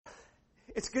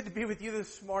It's good to be with you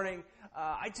this morning.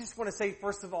 I just want to say,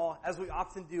 first of all, as we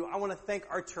often do, I want to thank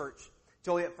our church,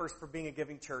 Joliet First, for being a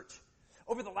giving church.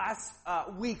 Over the last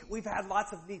week, we've had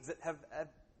lots of needs that have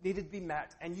needed to be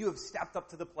met, and you have stepped up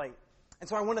to the plate. And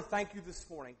so I want to thank you this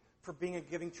morning for being a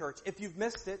giving church. If you've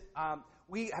missed it,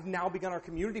 we have now begun our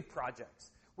community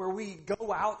projects, where we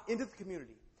go out into the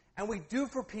community, and we do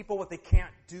for people what they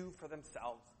can't do for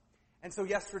themselves. And so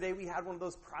yesterday, we had one of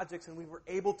those projects, and we were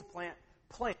able to plant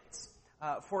plants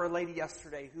for a lady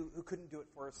yesterday who couldn't do it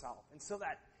for herself. And so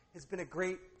that has been a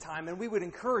great time, and we would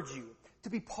encourage you to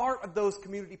be part of those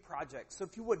community projects. So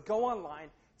if you would go online,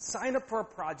 sign up for a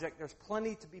project. There's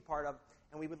plenty to be part of,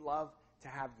 and we would love to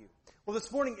have you. Well,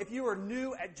 this morning, if you are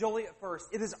new at Joliet First,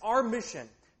 it is our mission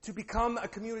to become a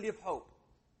community of hope.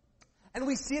 And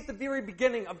we see at the very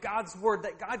beginning of God's Word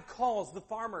that God calls the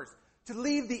farmers to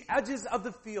leave the edges of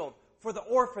the field for the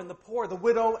orphan, the poor, the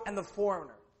widow, and the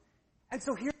foreigner. And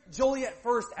so here at Joliet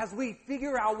First, as we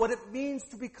figure out what it means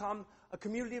to become a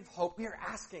community of hope, we are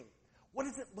asking, what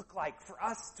does it look like for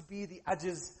us to be the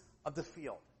edges of the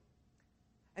field?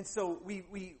 And so we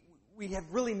have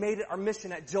really made it our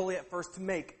mission at Joliet First to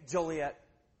make Joliet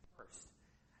first.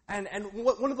 And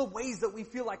one of the ways that we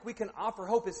feel like we can offer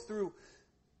hope is through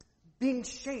being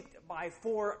shaped by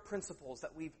 4 principles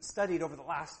that we've studied over the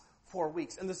last 4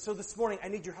 weeks. And so this morning, I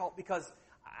need your help because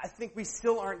I think we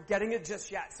still aren't getting it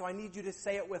just yet, so I need you to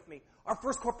say it with me. Our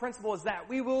first core principle is that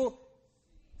we will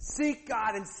seek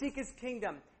God and seek His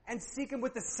kingdom and seek Him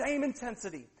with the same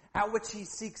intensity at which He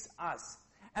seeks us.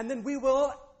 And then we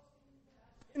will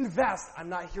invest. I'm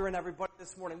not hearing everybody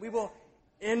this morning. We will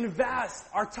invest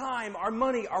our time, our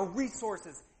money, our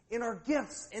resources in our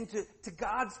gifts into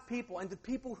God's people and to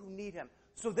people who need Him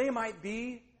so they might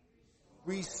be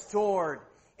restored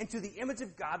into the image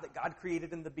of God that God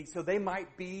created in the beast, so they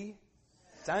might be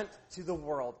sent to the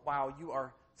world. Wow, you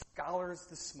are scholars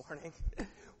this morning.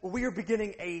 Well, we are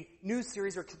beginning a new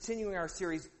series, or continuing our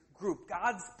series, Group,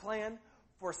 God's Plan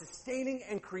for Sustaining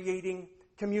and Creating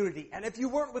Community. And if you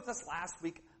weren't with us last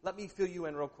week, let me fill you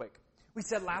in real quick. We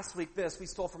said last week this, we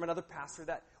stole from another pastor,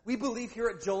 that we believe here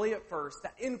at Joliet First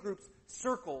that in groups,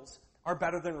 circles are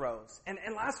better than rows. And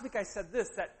last week I said this,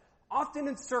 that often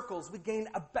in circles, we gain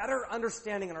a better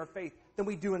understanding in our faith than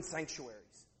we do in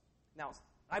sanctuaries. Now,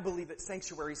 I believe that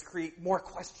sanctuaries create more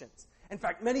questions. In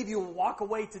fact, many of you will walk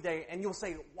away today and you'll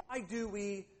say, why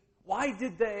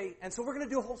did they? And so we're going to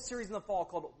do a whole series in the fall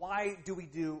called Why Do We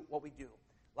Do What We Do?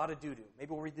 A lot of doo-doo.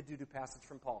 Maybe we'll read the doo-doo passage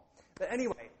from Paul. But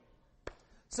anyway,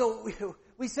 so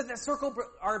we said that circles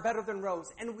are better than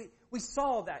rows. And we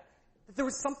saw that there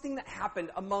was something that happened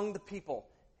among the people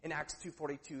in Acts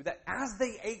 2:42, that as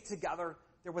they ate together,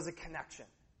 there was a connection.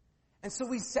 And so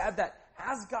we said that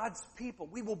as God's people,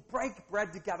 we will break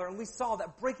bread together. And we saw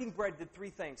that breaking bread did 3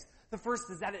 things. The first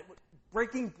is that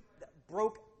breaking bread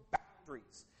broke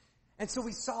boundaries. And so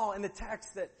we saw in the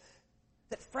text that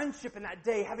friendship in that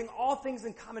day, having all things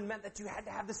in common, meant that you had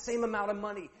to have the same amount of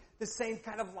money, the same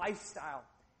kind of lifestyle.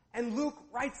 And Luke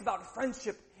writes about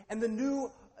friendship and in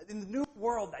the new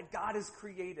world that God has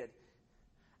created.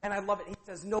 And I love it. He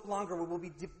says, no longer will we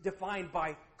be defined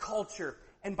by culture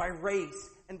and by race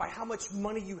and by how much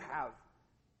money you have.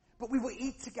 But we will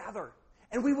eat together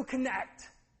and we will connect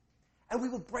and we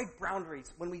will break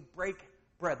boundaries when we break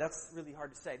bread. That's really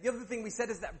hard to say. The other thing we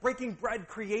said is that breaking bread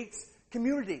creates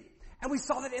community. And we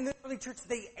saw that in the early church,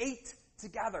 they ate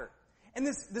together. And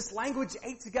this language,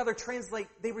 ate together, translate,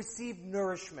 they received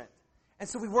nourishment. And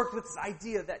so we worked with this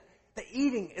idea that the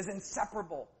eating is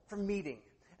inseparable from meeting.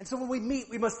 And so when we meet,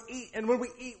 we must eat. And when we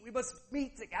eat, we must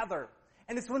meet together.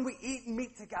 And it's when we eat and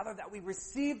meet together that we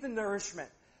receive the nourishment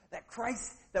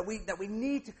that we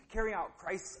need to carry out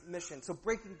Christ's mission. So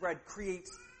breaking bread creates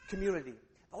community.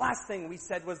 The last thing we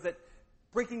said was that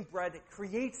breaking bread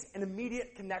creates an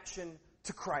immediate connection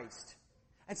to Christ.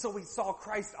 And so we saw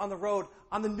Christ on the road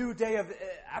on the new day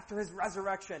after His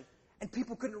resurrection. And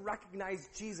people couldn't recognize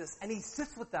Jesus. And He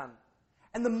sits with them.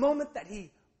 And the moment that He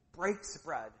breaks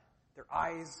bread, their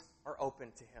eyes are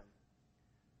open to Him.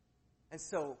 And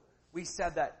so we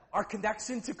said that our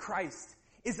connection to Christ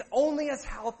is only as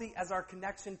healthy as our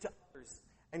connection to others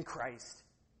and Christ.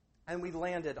 And we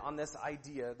landed on this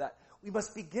idea that we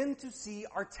must begin to see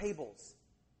our tables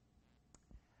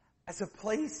as a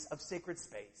place of sacred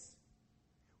space.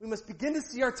 We must begin to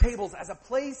see our tables as a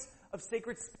place of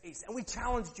sacred space. And we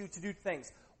challenged you to do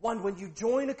things. 1, when you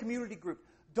join a community group,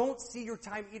 don't see your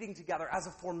time eating together as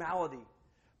a formality,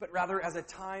 but rather as a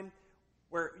time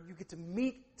where you get to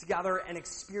meet together and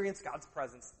experience God's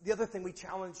presence. The other thing we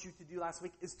challenged you to do last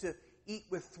week is to eat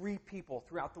with 3 people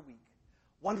throughout the week.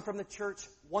 1 from the church,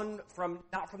 1 from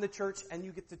not from the church, and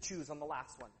you get to choose on the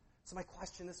last one. So my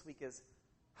question this week is,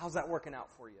 how's that working out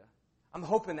for you? I'm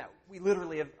hoping that we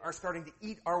literally are starting to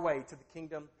eat our way to the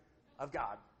kingdom of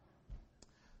God.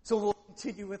 So we'll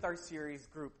continue with our series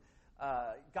group,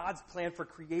 God's plan for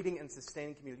creating and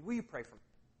sustaining community. Will you pray for me?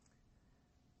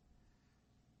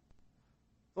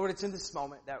 Lord, it's in this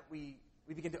moment that we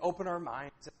begin to open our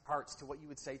minds and hearts to what you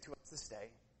would say to us this day.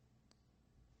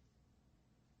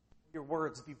 Your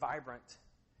words be vibrant,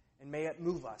 and may it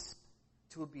move us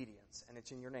to obedience. And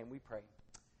it's in your name we pray.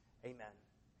 Amen.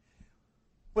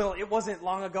 Well, it wasn't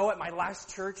long ago at my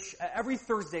last church. Every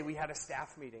Thursday we had a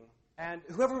staff meeting. And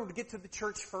whoever would get to the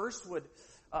church first would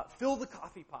fill the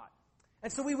coffee pot.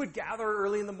 And so we would gather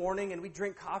early in the morning and we'd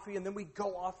drink coffee and then we'd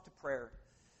go off to prayer.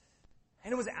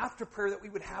 And it was after prayer that we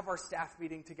would have our staff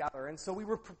meeting together. And so we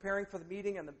were preparing for the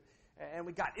meeting and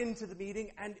we got into the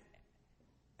meeting. And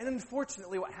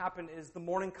unfortunately what happened is the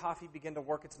morning coffee began to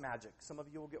work its magic. Some of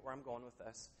you will get where I'm going with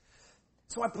this.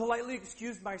 So I politely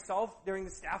excused myself during the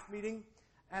staff meeting,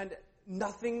 and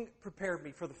nothing prepared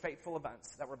me for the fateful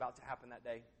events that were about to happen that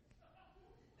day.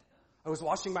 I was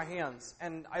washing my hands,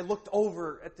 and I looked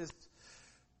over at this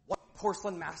white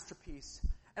porcelain masterpiece,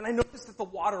 and I noticed that the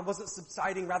water wasn't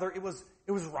subsiding, rather it was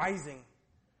rising.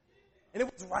 And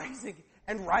it was rising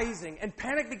and rising, and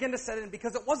panic began to set in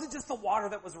because it wasn't just the water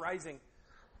that was rising.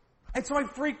 And so I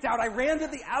freaked out. I ran to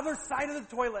the other side of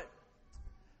the toilet,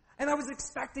 and I was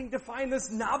expecting to find this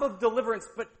knob of deliverance,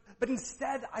 but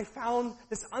instead I found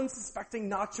this unsuspecting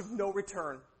notch of no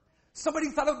return. Somebody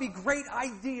thought it would be a great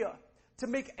idea to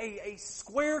make a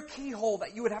square keyhole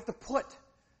that you would have to put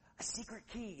a secret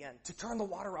key in to turn the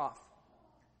water off.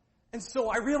 And so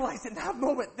I realized in that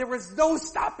moment there was no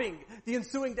stopping the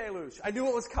ensuing deluge. I knew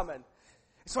it was coming.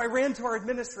 So I ran to our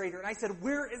administrator and I said,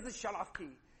 "Where is the shutoff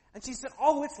key?" And she said,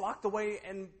 "Oh, it's locked away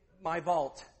in my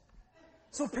vault."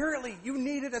 So apparently you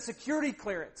needed a security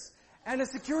clearance and a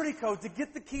security code to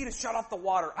get the key to shut off the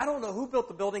water. I don't know who built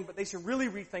the building, but they should really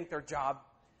rethink their job.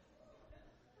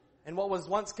 And what was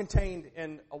once contained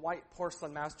in a white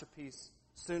porcelain masterpiece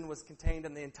soon was contained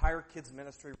in the entire kids'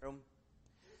 ministry room.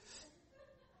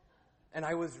 And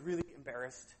I was really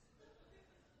embarrassed.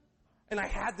 And I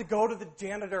had to go to the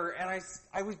janitor, and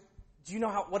I was, do you know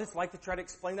what it's like to try to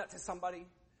explain that to somebody?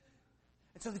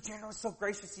 And so the janitor was so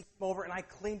gracious, he came over and I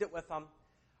cleaned it with him.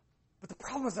 But the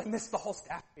problem is I missed the whole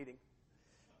staff meeting.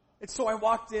 And so I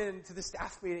walked into the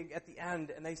staff meeting at the end,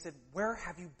 and they said, "Where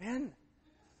have you been?"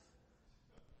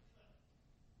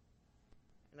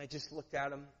 And I just looked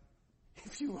at him.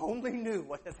 If you only knew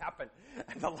what has happened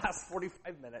in the last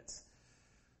 45 minutes.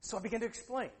 So I began to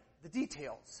explain the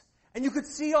details. And you could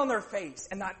see on their face,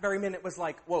 and that very minute was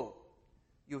like, "Whoa,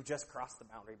 you have just crossed the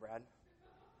boundary, Brad.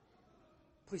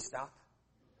 Please stop.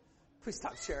 Please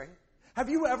stop sharing." Have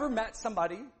you ever met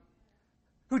somebody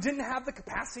who didn't have the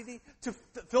capacity to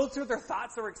filter their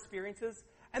thoughts or experiences,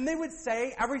 and they would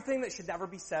say everything that should never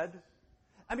be said?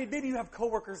 I mean, maybe you have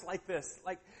coworkers like this.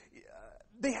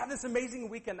 They have this amazing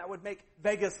weekend that would make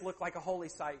Vegas look like a holy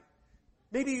site.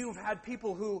 Maybe you've had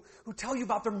people who tell you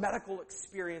about their medical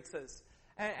experiences,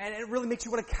 and it really makes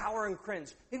you want to cower and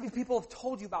cringe. Maybe people have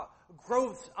told you about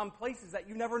growths on places that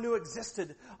you never knew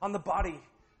existed on the body.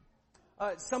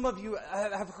 Some of you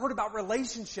have heard about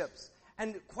relationships,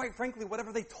 and quite frankly,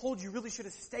 whatever they told you really should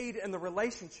have stayed in the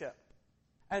relationship.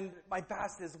 And my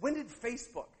best is, when did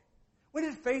Facebook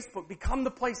become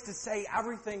the place to say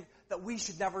everything that we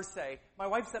should never say? My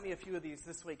wife sent me a few of these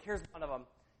this week. Here's one of them.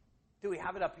 Do we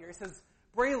have it up here? It says,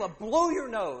 "Brayla, blow your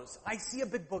nose. I see a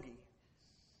big boogie."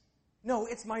 "No,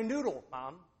 it's my noodle,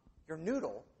 Mom." "Your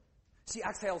noodle?" She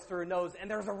exhales through her nose, and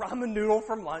there's a ramen noodle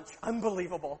from lunch.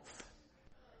 Unbelievable.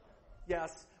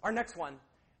 Yes. Our next one.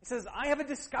 It says, "I have a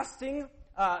disgusting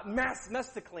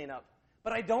mess to clean up,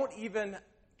 but I don't even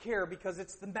care because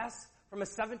it's the mess from a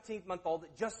 17-month-old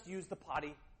that just used the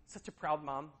potty. Such a proud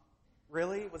mom."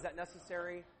 Really? Was that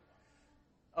necessary?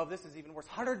 Oh, this is even worse.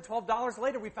 $112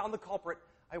 later, we found the culprit.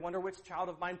 I wonder which child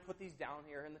of mine put these down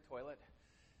here in the toilet.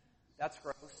 That's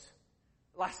gross.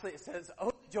 Lastly, it says,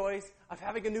 "Oh, the joys of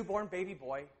having a newborn baby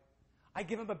boy. I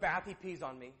give him a bath, he pees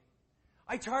on me.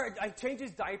 I change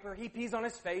his diaper, he pees on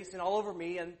his face and all over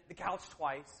me and the couch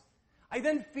twice. I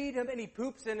then feed him and he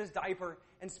poops in his diaper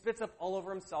and spits up all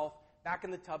over himself, back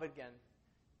in the tub again.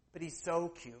 But he's so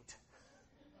cute."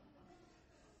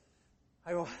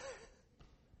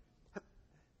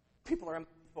 People are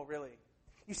unbelievable, really.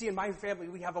 You see, in my family,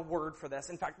 we have a word for this.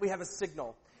 In fact, we have a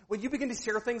signal. When you begin to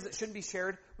share things that shouldn't be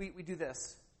shared, we do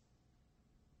this.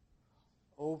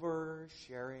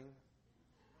 Oversharing.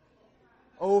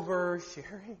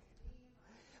 Oversharing.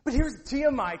 But here's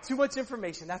TMI, too much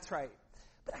information. That's right.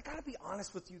 But I got to be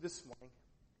honest with you this morning.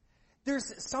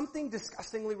 There's something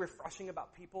disgustingly refreshing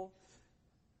about people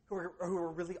who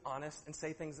are really honest and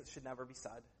say things that should never be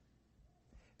said.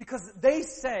 Because they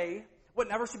say what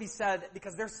never should be said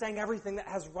because they're saying everything that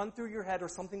has run through your head or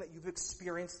something that you've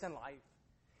experienced in life.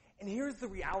 And here's the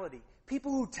reality.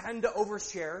 People who tend to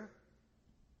overshare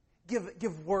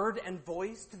give word and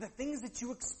voice to the things that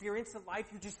you experience in life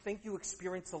you just think you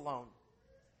experience alone.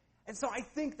 And so I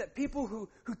think that people who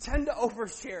tend to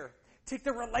overshare take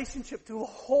their relationship to a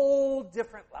whole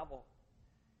different level.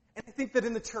 And I think that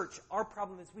in the church, our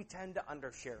problem is we tend to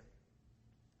undershare.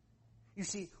 You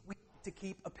see, we like to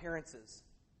keep appearances.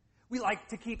 We like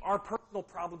to keep our personal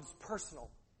problems personal.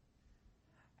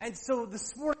 And so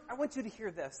this morning, I want you to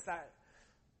hear this, that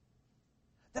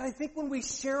I think when we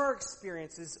share our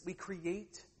experiences, we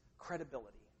create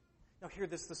credibility. Now hear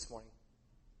this morning.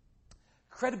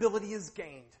 Credibility is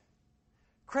gained.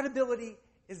 Credibility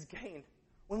is gained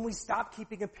when we stop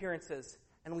keeping appearances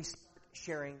and we start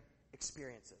sharing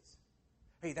experiences.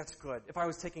 Hey, that's good. If I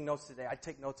was taking notes today, I'd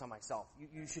take notes on myself.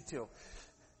 You should too.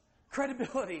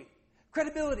 Credibility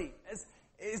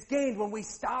is gained when we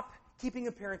stop keeping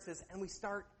appearances and we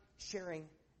start sharing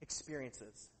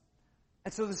experiences.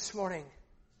 And so this morning,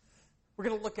 we're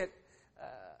going to look at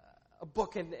a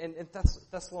book in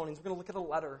Thessalonians. We're going to look at a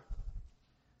letter.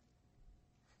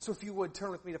 So if you would,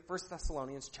 turn with me to 1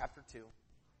 Thessalonians chapter 2.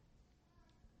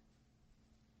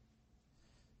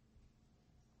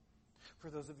 For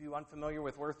those of you unfamiliar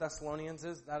with where Thessalonians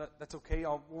is, that's okay.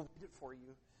 We'll read it for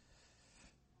you.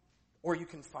 Or you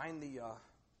can find the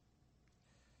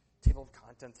table of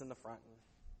contents in the front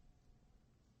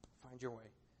and find your way.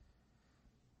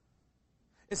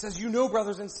 It says, "You know,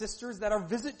 brothers and sisters, that our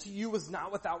visit to you was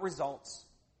not without results.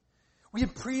 We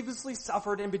had previously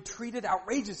suffered and been treated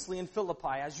outrageously in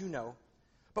Philippi, as you know.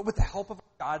 But with the help of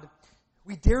God,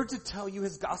 we dared to tell you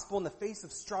his gospel in the face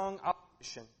of strong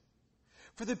opposition.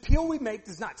 For the appeal we make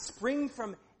does not spring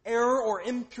from error or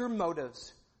impure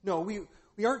motives. No, we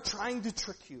aren't trying to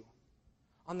trick you.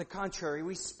 On the contrary,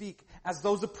 we speak as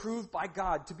those approved by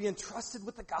God to be entrusted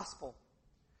with the gospel.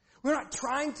 We're not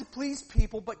trying to please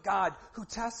people, but God, who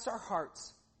tests our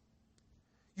hearts.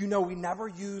 You know, we never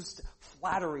used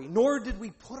flattery, nor did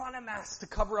we put on a mask to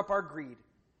cover up our greed.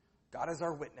 God is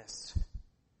our witness."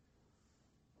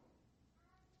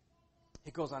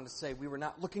 It goes on to say, "We were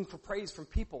not looking for praise from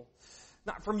people,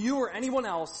 not from you or anyone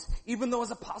else, even though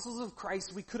as apostles of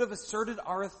Christ we could have asserted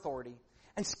our authority.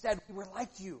 Instead, we were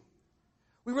like you.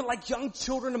 We were like young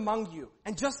children among you.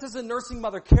 And just as a nursing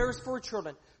mother cares for her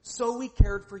children, so we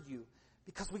cared for you,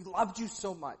 because we loved you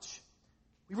so much.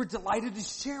 We were delighted to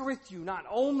share with you not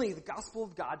only the gospel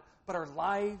of God, but our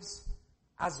lives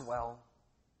as well."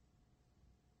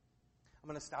 I'm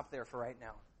going to stop there for right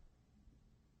now.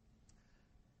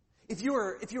 If you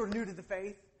are new to the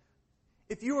faith,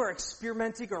 if you are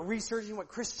experimenting or researching what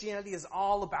Christianity is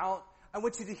all about, I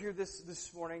want you to hear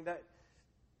this morning that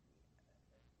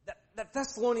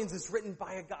Thessalonians is written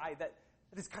by a guy that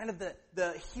is kind of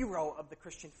the hero of the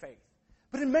Christian faith.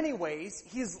 But in many ways,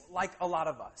 he is like a lot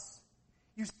of us.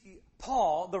 You see,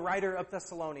 Paul, the writer of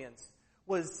Thessalonians,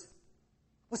 was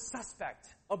suspect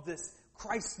of this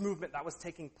Christ movement that was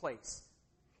taking place.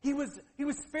 He was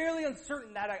fairly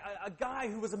uncertain that a guy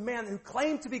who was a man who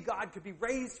claimed to be God could be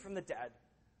raised from the dead.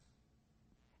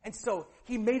 And so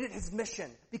he made it his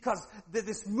mission because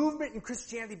this movement in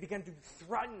Christianity began to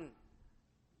threaten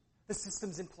the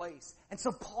systems in place. And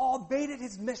so Paul made it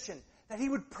his mission that he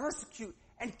would persecute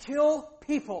and kill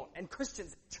people and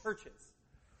Christians in churches.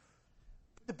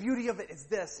 The beauty of it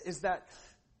is that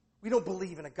we don't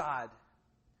believe in a God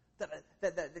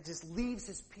that just leaves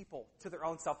his people to their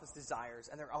own selfish desires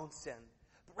and their own sin.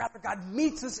 But rather, God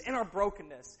meets us in our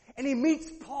brokenness. And he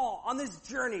meets Paul on this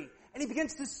journey. And he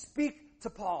begins to speak to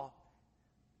Paul.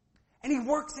 And he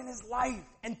works in his life.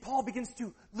 And Paul begins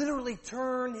to literally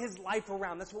turn his life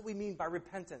around. That's what we mean by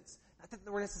repentance. Not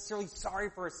that we're necessarily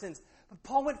sorry for our sins. But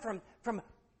Paul went from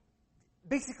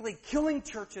basically killing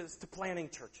churches to planting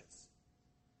churches.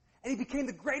 And he became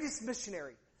the greatest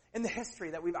missionary in the history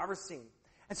that we've ever seen.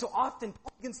 And so often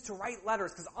Paul begins to write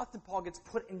letters because often Paul gets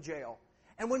put in jail.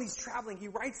 And when he's traveling, he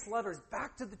writes letters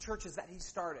back to the churches that he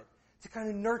started to kind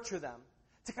of nurture them,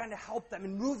 to kind of help them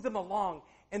and move them along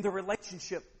in their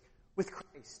relationship with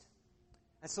Christ.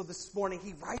 And so this morning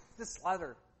he writes this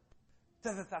letter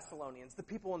to the Thessalonians, the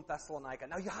people in Thessalonica.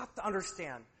 Now you have to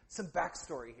understand some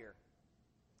backstory here.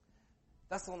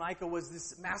 Thessalonica was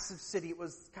this massive city. It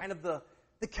was kind of the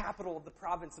capital of the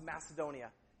province of Macedonia.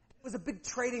 It was a big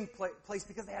trading place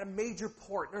because they had a major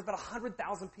port. There was about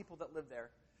 100,000 people that lived there.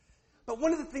 But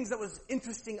one of the things that was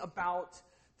interesting about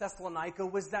Thessalonica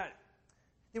was that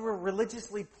they were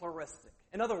religiously pluralistic.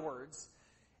 In other words,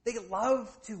 they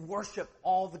love to worship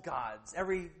all the gods,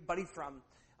 everybody from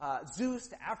Zeus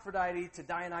to Aphrodite to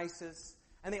Dionysus,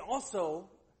 and they also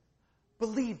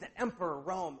believed that Emperor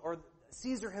Rome or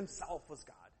Caesar himself was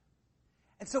God.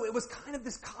 And so it was kind of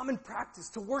this common practice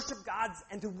to worship gods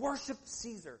and to worship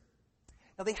Caesar.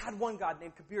 Now they had one god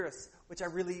named Cabirus, which I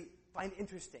really find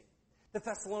interesting. The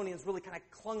Thessalonians really kind of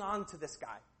clung on to this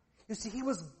guy. You see, he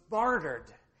was martyred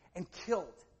and killed.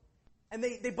 And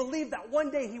they believed that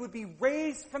one day he would be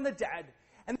raised from the dead,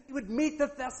 and he would meet the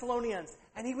Thessalonians,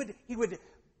 and he would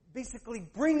basically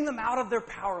bring them out of their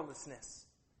powerlessness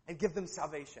and give them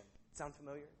salvation. Sound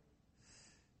familiar?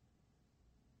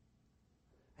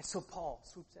 And so Paul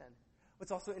swoops in.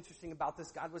 What's also interesting about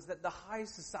this God was that the high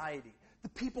society, the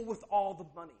people with all the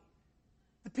money,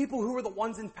 the people who were the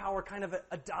ones in power kind of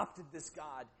adopted this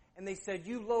God. And they said,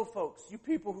 you low folks, you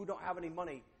people who don't have any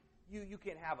money, you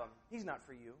can't have him. He's not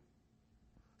for you.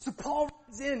 So Paul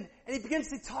runs in and he begins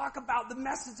to talk about the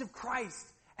message of Christ.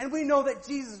 And we know that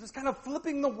Jesus was kind of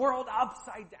flipping the world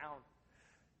upside down.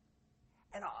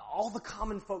 And all the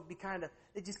common folk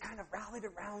they just kind of rallied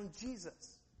around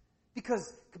Jesus.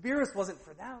 Because Cabirus wasn't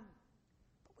for them.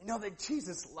 But we know that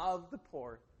Jesus loved the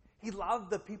poor. He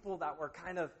loved the people that were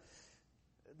kind of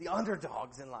the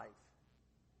underdogs in life.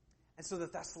 And so the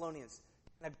Thessalonians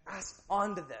kind of grasped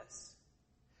onto this.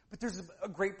 But there's a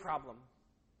great problem.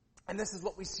 And this is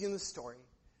what we see in the story.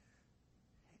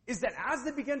 Is that as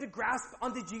they began to grasp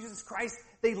onto Jesus Christ,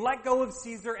 they let go of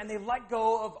Caesar and they let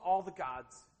go of all the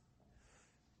gods.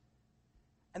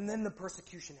 And then the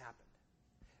persecution happened.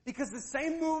 Because the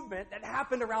same movement that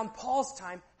happened around Paul's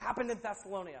time happened in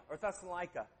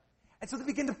Thessalonica. And so they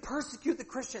begin to persecute the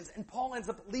Christians, and Paul ends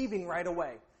up leaving right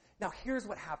away. Now here's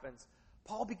what happens.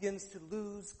 Paul begins to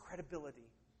lose credibility.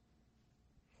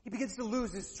 He begins to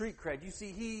lose his street cred. You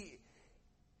see,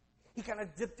 he kind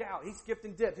of dipped out. He skipped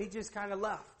and dipped. He just kind of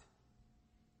left.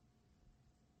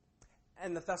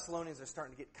 And the Thessalonians are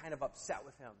starting to get kind of upset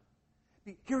with him.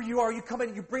 Here you are, you come in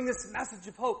and you bring this message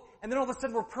of hope, and then all of a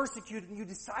sudden we're persecuted and you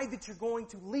decide that you're going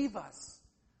to leave us.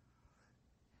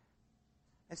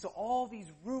 And so all these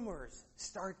rumors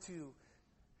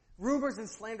and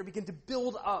slander begin to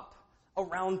build up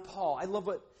around Paul. I love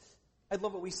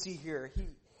what we see here.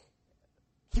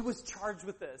 He was charged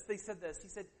with this. They said this. He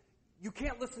said, you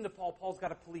can't listen to Paul. Paul's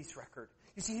got a police record.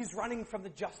 You see, he's running from the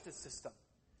justice system.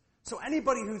 So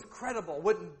anybody who's credible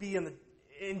wouldn't be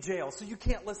in jail, so you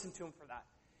can't listen to him for that.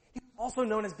 He's also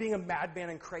known as being a madman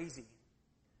and crazy.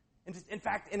 And in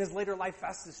fact, in his later life,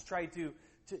 Festus tried to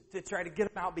try to get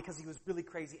him out because he was really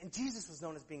crazy. And Jesus was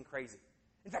known as being crazy.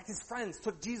 In fact, his friends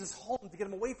took Jesus home to get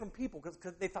him away from people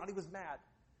because they thought he was mad.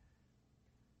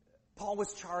 Paul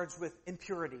was charged with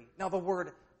impurity. Now the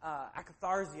word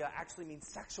akatharsia actually means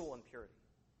sexual impurity.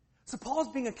 So Paul's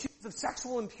being accused of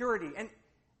sexual impurity.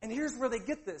 And here's where they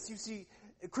get this. You see,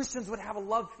 Christians would have a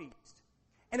love feast.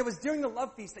 And it was during the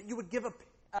love feast that you would give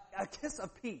a kiss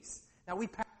of peace. Now we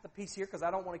pass the peace here because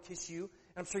I don't want to kiss you, and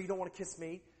I'm sure you don't want to kiss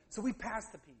me. So we pass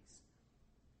the peace.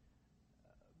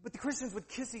 But the Christians would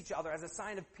kiss each other as a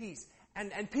sign of peace.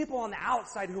 And people on the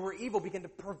outside who were evil began to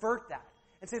pervert that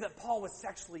and say that Paul was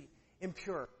sexually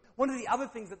impure. One of the other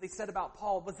things that they said about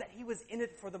Paul was that he was in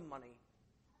it for the money.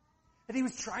 That he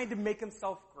was trying to make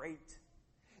himself great.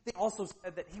 They also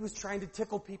said that he was trying to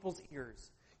tickle people's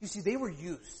ears. You see, they were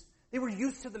used. They were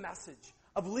used to the message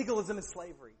of legalism and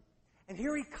slavery. And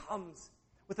here he comes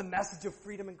with a message of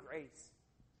freedom and grace.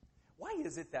 Why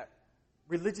is it that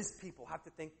religious people have to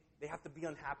think they have to be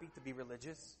unhappy to be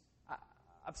religious?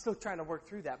 I'm still trying to work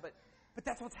through that, but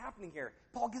that's what's happening here.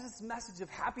 Paul gives this message of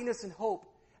happiness and hope,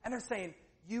 and they're saying,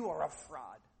 you are a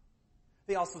fraud.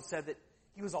 They also said that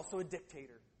he was also a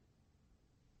dictator.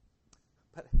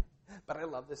 But I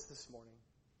love this morning.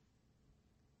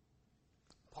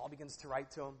 Paul begins to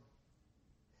write to him.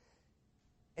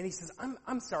 And he says,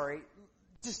 I'm sorry.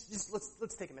 Just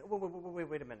let's take a minute.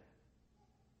 Wait a minute.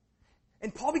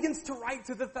 And Paul begins to write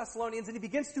to the Thessalonians, and he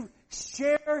begins to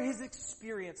share his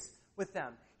experience with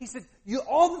them. He said,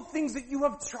 all the things that you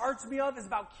have charged me of is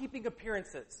about keeping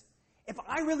appearances. If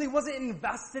I really wasn't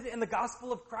invested in the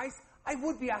gospel of Christ, I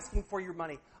would be asking for your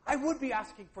money. I would be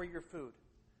asking for your food.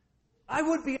 I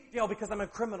would be in jail because I'm a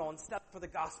criminal instead for the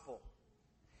gospel.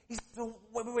 He said, so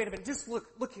wait a minute. Just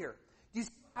look here. Do you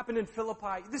see what happened in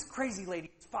Philippi? This crazy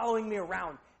lady was following me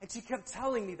around, and she kept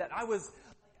telling me that I was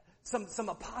some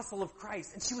apostle of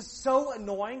Christ. And she was so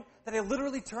annoying that I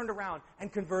literally turned around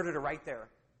and converted her right there.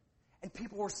 And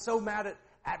people were so mad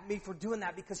at me for doing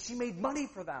that because she made money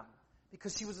for them.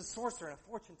 Because she was a sorcerer and a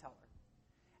fortune teller.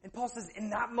 And Paul says, in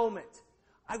that moment,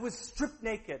 I was stripped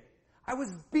naked. I was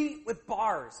beat with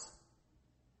bars.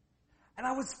 And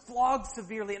I was flogged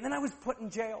severely, and then I was put in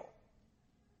jail.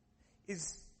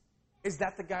 Is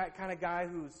that the kind of guy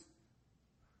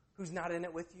who's not in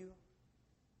it with you?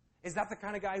 Is that the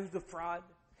kind of guy who's a fraud?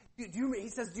 He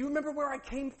says, do you remember where I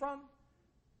came from?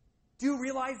 Do you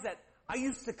realize that I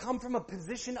used to come from a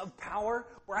position of power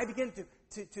where I began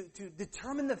to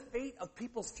determine the fate of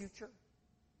people's future?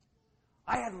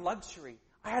 I had luxury.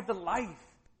 I had the life.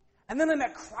 And then I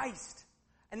met Christ.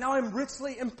 And now I'm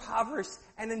richly impoverished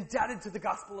and indebted to the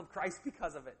gospel of Christ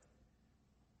because of it.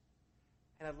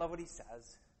 And I love what he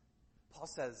says. Paul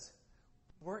says,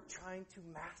 we weren't trying to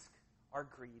mask our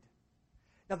greed.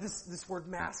 Now this word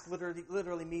mask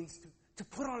literally means to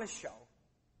put on a show.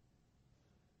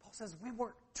 Paul says, we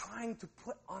weren't trying to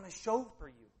put on a show for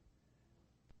you.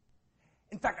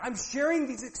 In fact, I'm sharing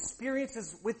these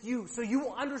experiences with you so you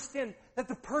will understand that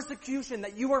the persecution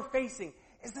that you are facing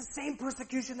is the same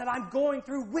persecution that I'm going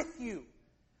through with you.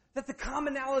 That the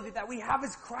commonality that we have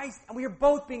is Christ, and we are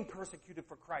both being persecuted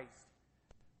for Christ.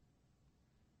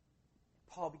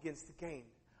 Paul begins to gain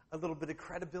a little bit of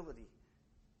credibility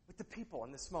with the people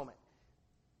in this moment.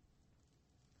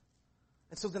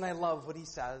 And so then I love what he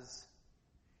says.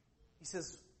 He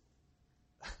says,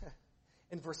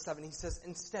 in verse 7, he says,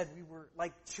 instead we were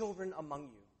like children among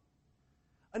you.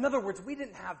 In other words, we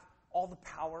didn't have all the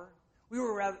power. We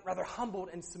were rather humbled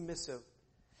and submissive.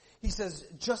 He says,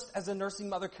 just as a nursing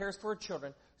mother cares for her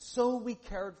children, so we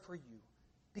cared for you.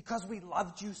 Because we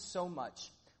loved you so much,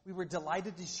 we were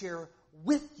delighted to share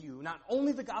with you not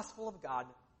only the gospel of God,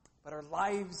 but our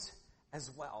lives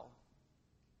as well.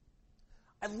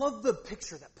 I love the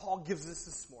picture that Paul gives us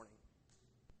this morning.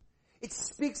 It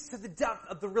speaks to the depth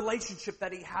of the relationship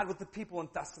that he had with the people in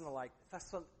Thessalonica.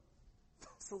 Thessalonica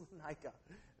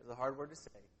is a hard word to say.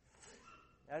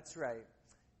 That's right.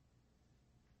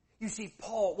 You see,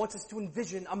 Paul wants us to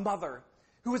envision a mother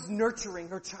who is nurturing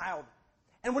her child.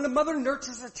 And when a mother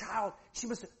nurtures her child, she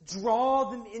must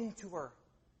draw them into her,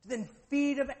 to then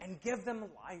feed them and give them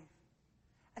life.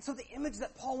 And so the image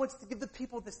that Paul wants to give the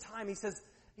people at this time, he says,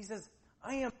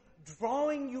 I am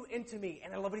drawing you into me.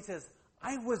 And I love what he says,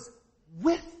 I was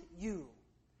with you,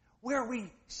 where we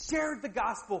shared the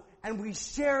gospel and we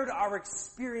shared our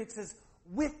experiences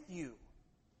with you.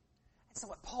 And so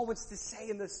what Paul wants to say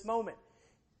in this moment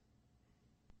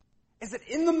is that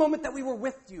in the moment that we were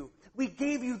with you, we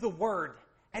gave you the word.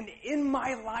 And in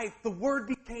my life, the word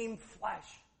became flesh.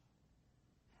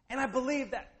 And I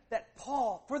believe that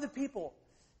Paul, for the people,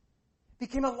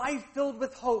 became a life filled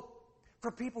with hope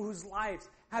for people whose lives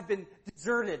have been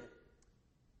deserted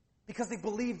because they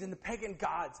believed in the pagan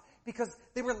gods, because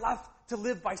they were left to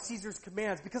live by Caesar's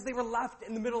commands, because they were left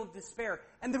in the middle of despair,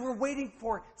 and they were waiting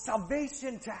for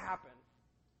salvation to happen.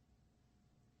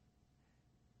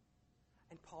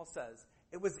 And Paul says,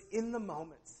 it was in the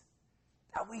moments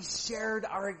that we shared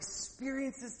our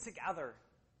experiences together.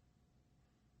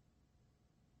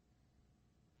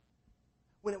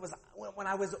 When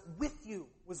I was with you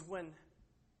was when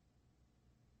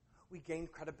we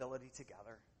gained credibility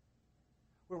together,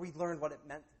 where we learned what it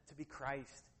meant to be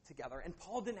Christ together. And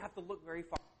Paul didn't have to look very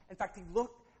far. In fact, he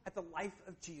looked at the life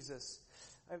of Jesus.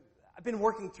 I've been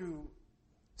working through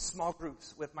small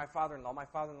groups with my father-in-law. My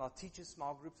father-in-law teaches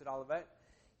small groups at Olivet.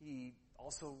 He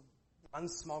also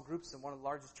runs small groups in one of the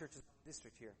largest churches in the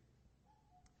district here.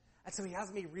 And so he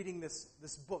has me reading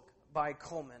this book by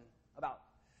Coleman about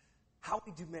how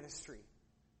we do ministry.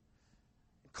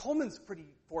 And Coleman's pretty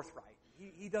forthright.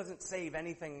 He doesn't save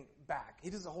anything back. He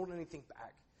doesn't hold anything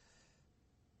back.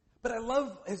 But I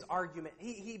love his argument.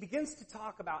 He begins to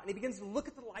talk about, and he begins to look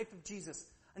at the life of Jesus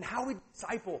and how we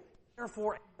disciple,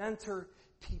 therefore mentor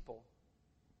people.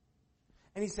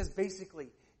 And he says basically,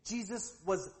 Jesus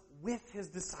was with his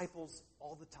disciples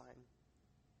all the time.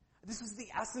 This was the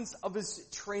essence of his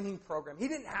training program. He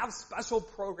didn't have special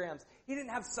programs. He didn't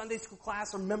have Sunday school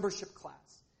class or membership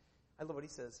class. I love what he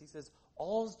says. He says,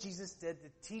 all Jesus did to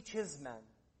teach his men,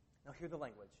 now hear the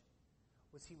language,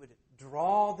 was he would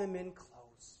draw them in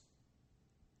close.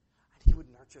 And he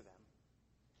would nurture them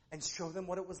and show them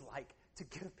what it was like to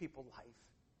give people life.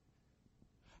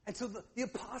 And so the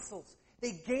apostles,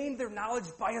 they gained their knowledge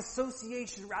by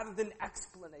association rather than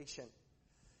explanation.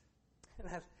 And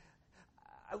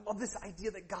I love this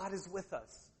idea that God is with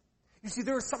us. You see,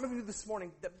 there are some of you this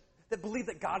morning that believe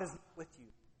that God is with you.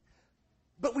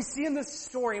 But we see in this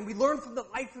story, and we learn from the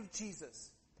life of Jesus,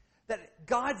 that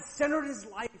God centered his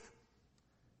life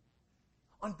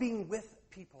on being with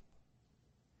people.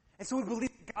 And so we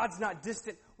believe that God's not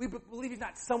distant. We believe he's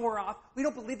not somewhere off. We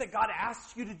don't believe that God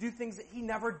asks you to do things that he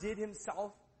never did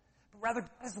himself. But rather,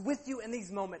 God is with you in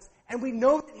these moments. And we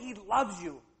know that he loves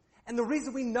you. And the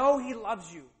reason we know he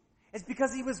loves you It's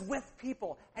because he was with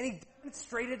people, and he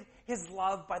demonstrated his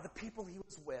love by the people he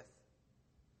was with.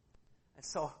 And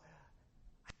so,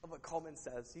 I love what Coleman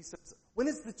says. He says, when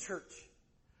is the church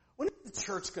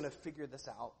going to figure this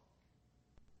out?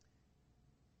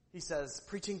 He says,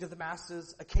 preaching to the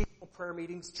masses, occasional prayer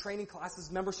meetings, training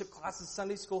classes, membership classes,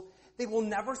 Sunday school, they will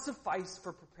never suffice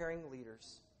for preparing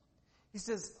leaders. He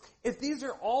says, if these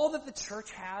are all that the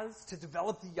church has to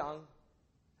develop the young,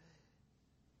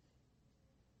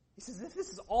 he says, if this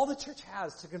is all the church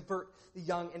has to convert the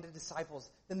young into disciples,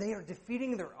 then they are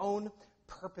defeating their own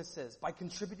purposes by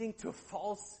contributing to a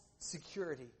false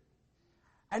security.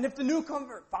 And if the new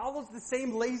convert follows the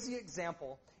same lazy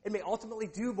example, it may ultimately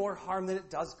do more harm than it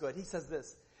does good. He says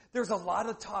this, there's a lot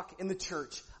of talk in the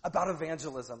church about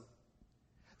evangelism.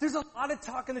 There's a lot of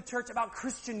talk in the church about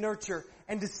Christian nurture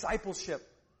and discipleship.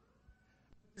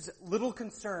 There's little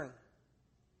concern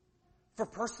for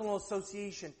personal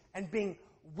association and being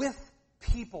with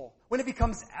people when it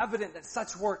becomes evident that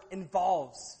such work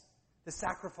involves the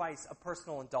sacrifice of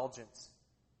personal indulgence.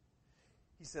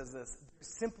 He says this, there's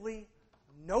simply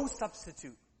no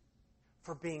substitute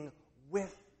for being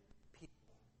with people.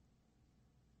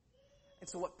 And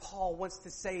so what Paul wants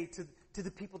to say to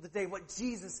the people today, what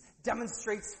Jesus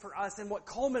demonstrates for us, and what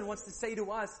Coleman wants to say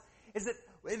to us, is that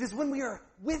it is when we are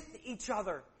with each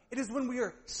other, it is when we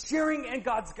are sharing in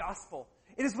God's gospel,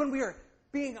 it is when we are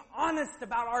being honest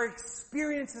about our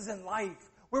experiences in life,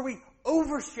 where we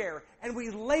overshare and we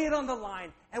lay it on the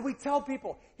line and we tell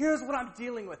people, here's what I'm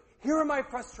dealing with. Here are my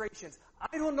frustrations.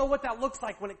 I don't know what that looks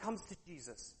like when it comes to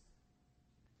Jesus.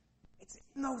 It's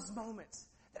in those moments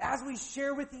that as we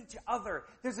share with each other,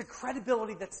 there's a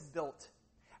credibility that's built.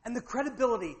 And the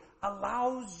credibility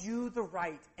allows you the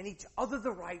right and each other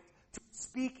the right to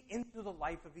speak into the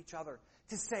life of each other.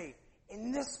 To say,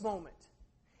 in this moment,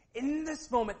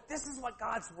 this is what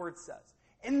God's word says.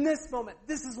 In this moment,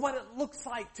 this is what it looks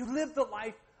like to live the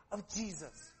life of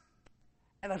Jesus.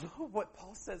 And I love what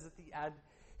Paul says at the end.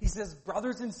 He says,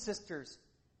 brothers and sisters,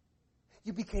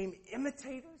 you became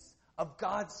imitators of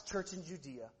God's church in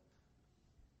Judea,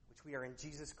 which we are in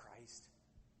Jesus Christ.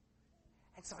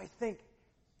 And so I think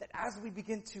that as we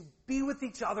begin to be with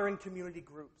each other in community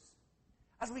groups,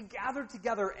 as we gather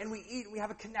together and we eat and we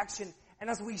have a connection, and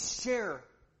as we share,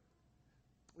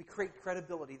 we create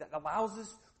credibility that allows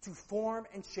us to form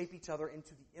and shape each other into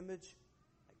the image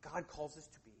that God calls us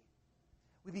to be.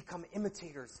 We become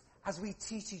imitators as we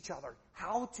teach each other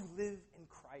how to live in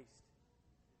Christ.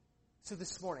 So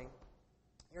this morning,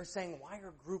 you're saying, why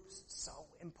are groups so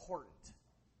important?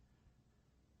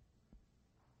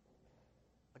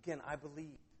 Again, I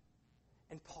believe,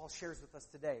 and Paul shares with us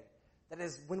today, that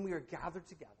is when we are gathered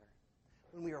together,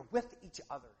 when we are with each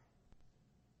other,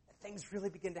 that things really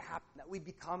begin to happen, that we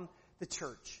become the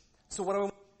church. So what I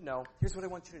want you to know, here's what I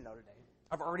want you to know today.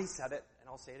 I've already said it, and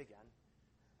I'll say it again.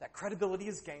 That credibility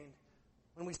is gained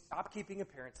when we stop keeping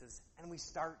appearances and we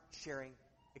start sharing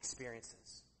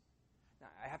experiences. Now,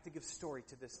 I have to give story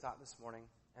to this thought this morning,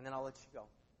 and then I'll let you go.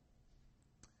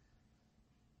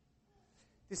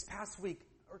 This past week,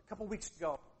 or a couple weeks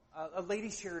ago, a lady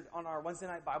shared on our Wednesday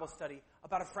night Bible study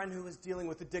about a friend who was dealing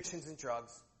with addictions and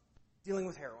drugs, dealing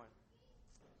with heroin.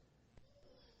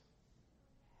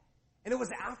 And it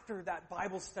was after that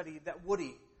Bible study that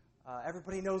Woody,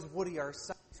 everybody knows Woody, our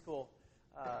Sunday school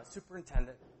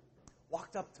superintendent,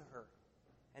 walked up to her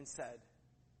and said,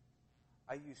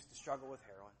 I used to struggle with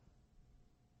heroin.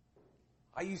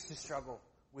 I used to struggle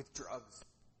with drugs.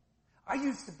 I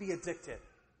used to be addicted.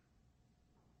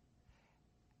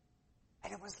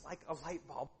 And it was like a light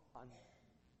bulb on me.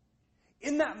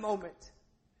 In that moment,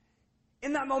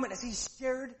 as he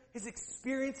shared his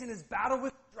experience in his battle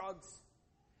with drugs,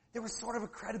 there was sort of a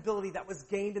credibility that was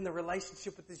gained in the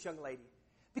relationship with this young lady.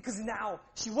 Because now,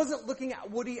 she wasn't looking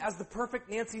at Woody as the perfect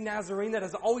Nancy Nazarene that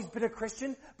has always been a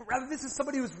Christian, but rather this is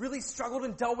somebody who's really struggled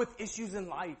and dealt with issues in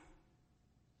life.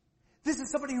 This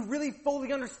is somebody who really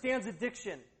fully understands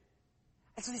addiction.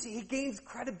 And so you see, he gains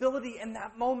credibility in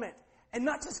that moment. And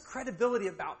not just credibility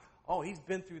about, oh, he's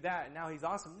been through that and now he's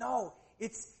awesome. No,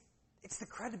 it's the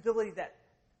credibility that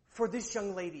for this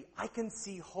young lady, I can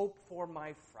see hope for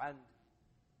my friend.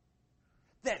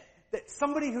 That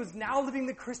somebody who's now living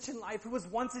the Christian life, who was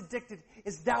once addicted,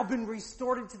 is now been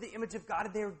restored into the image of God,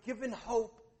 and they are given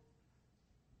hope.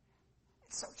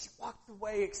 And so she walked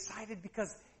away excited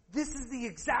because this is the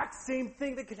exact same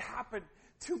thing that could happen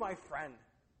to my friend.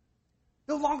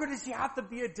 No longer does she have to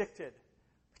be addicted,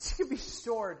 but she can be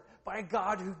restored by a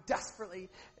God who desperately,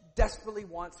 desperately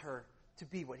wants her to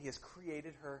be what he has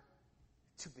created her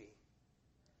to be.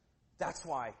 That's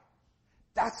why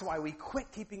we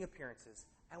quit keeping appearances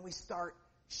and we start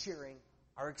sharing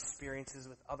our experiences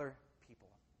with other people.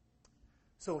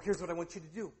 So here's what I want you to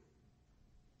do.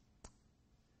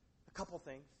 A couple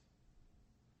things.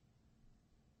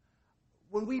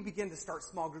 When we begin to start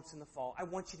small groups in the fall, I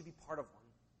want you to be part of one.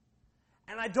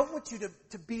 And I don't want you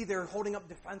to be there holding up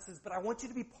defenses, but I want you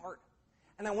to be part.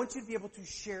 And I want you to be able to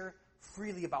share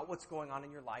freely about what's going on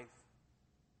in your life.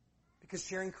 Because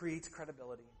sharing creates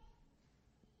credibility.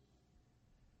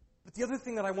 But the other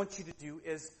thing that I want you to do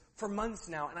is, for months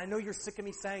now, and I know you're sick of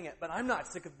me saying it, but I'm not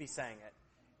sick of me saying it,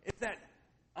 it's that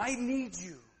I need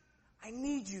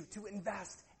you to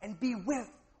invest and be with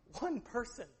one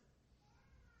person.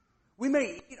 We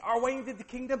may eat our way into the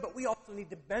kingdom, but we also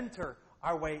need to mentor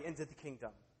our way into the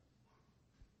kingdom.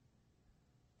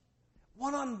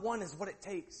 One-on-one is what it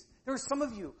takes. There are some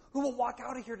of you who will walk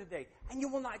out of here today and you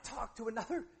will not talk to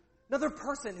another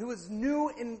person who is new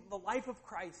in the life of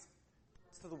Christ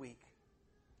for the week.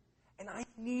 And I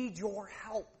need your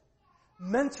help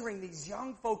mentoring these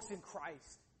young folks in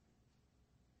Christ.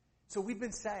 So we've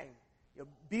been saying,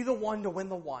 be the one to win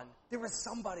the one. There is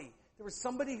somebody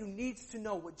who needs to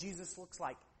know what Jesus looks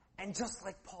like. And just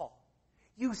like Paul,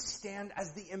 you stand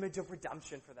as the image of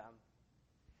redemption for them.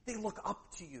 They look up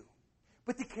to you.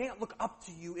 But they can't look up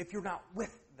to you if you're not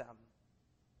with them.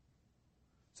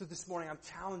 So this morning I'm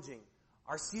challenging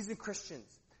our seasoned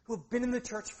Christians who have been in the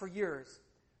church for years.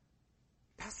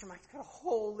 Pastor Mike's got a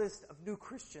whole list of new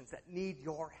Christians that need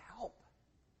your help.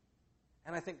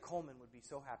 And I think Coleman would be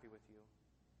so happy with you.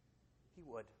 He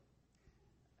would.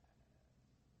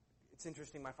 It's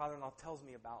interesting, my father-in-law tells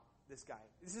me about this guy.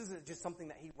 This isn't just something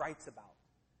that he writes about.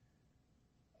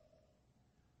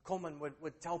 Coleman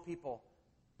would tell people,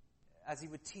 as he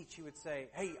would teach, he would say,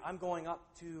 hey, I'm going up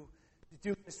to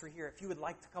do ministry here. If you would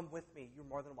like to come with me, you're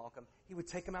more than welcome. He would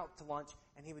take him out to lunch,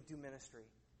 and he would do ministry.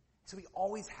 So he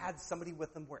always had somebody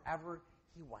with him wherever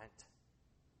he went.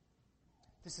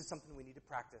 This is something we need to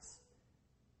practice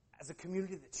as a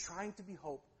community that's trying to be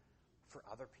hope for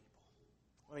other people.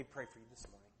 Let me pray for you this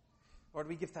morning. Lord,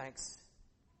 we give thanks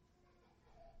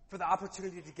for the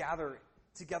opportunity to gather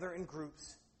together in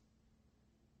groups.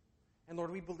 And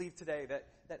Lord, we believe today that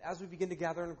as we begin to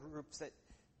gather in groups,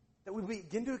 that we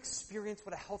begin to experience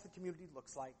what a healthy community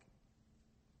looks like.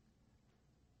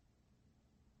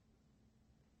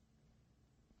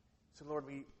 So Lord,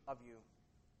 we love you.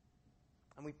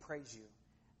 And we praise you.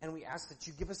 And we ask that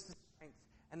you give us the strength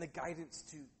and the guidance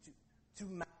to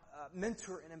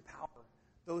mentor and empower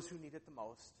those who need it the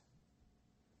most.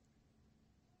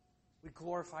 We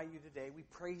glorify you today. We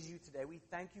praise you today. We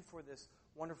thank you for this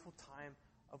wonderful time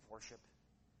of worship.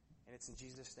 And it's in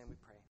Jesus' name we pray.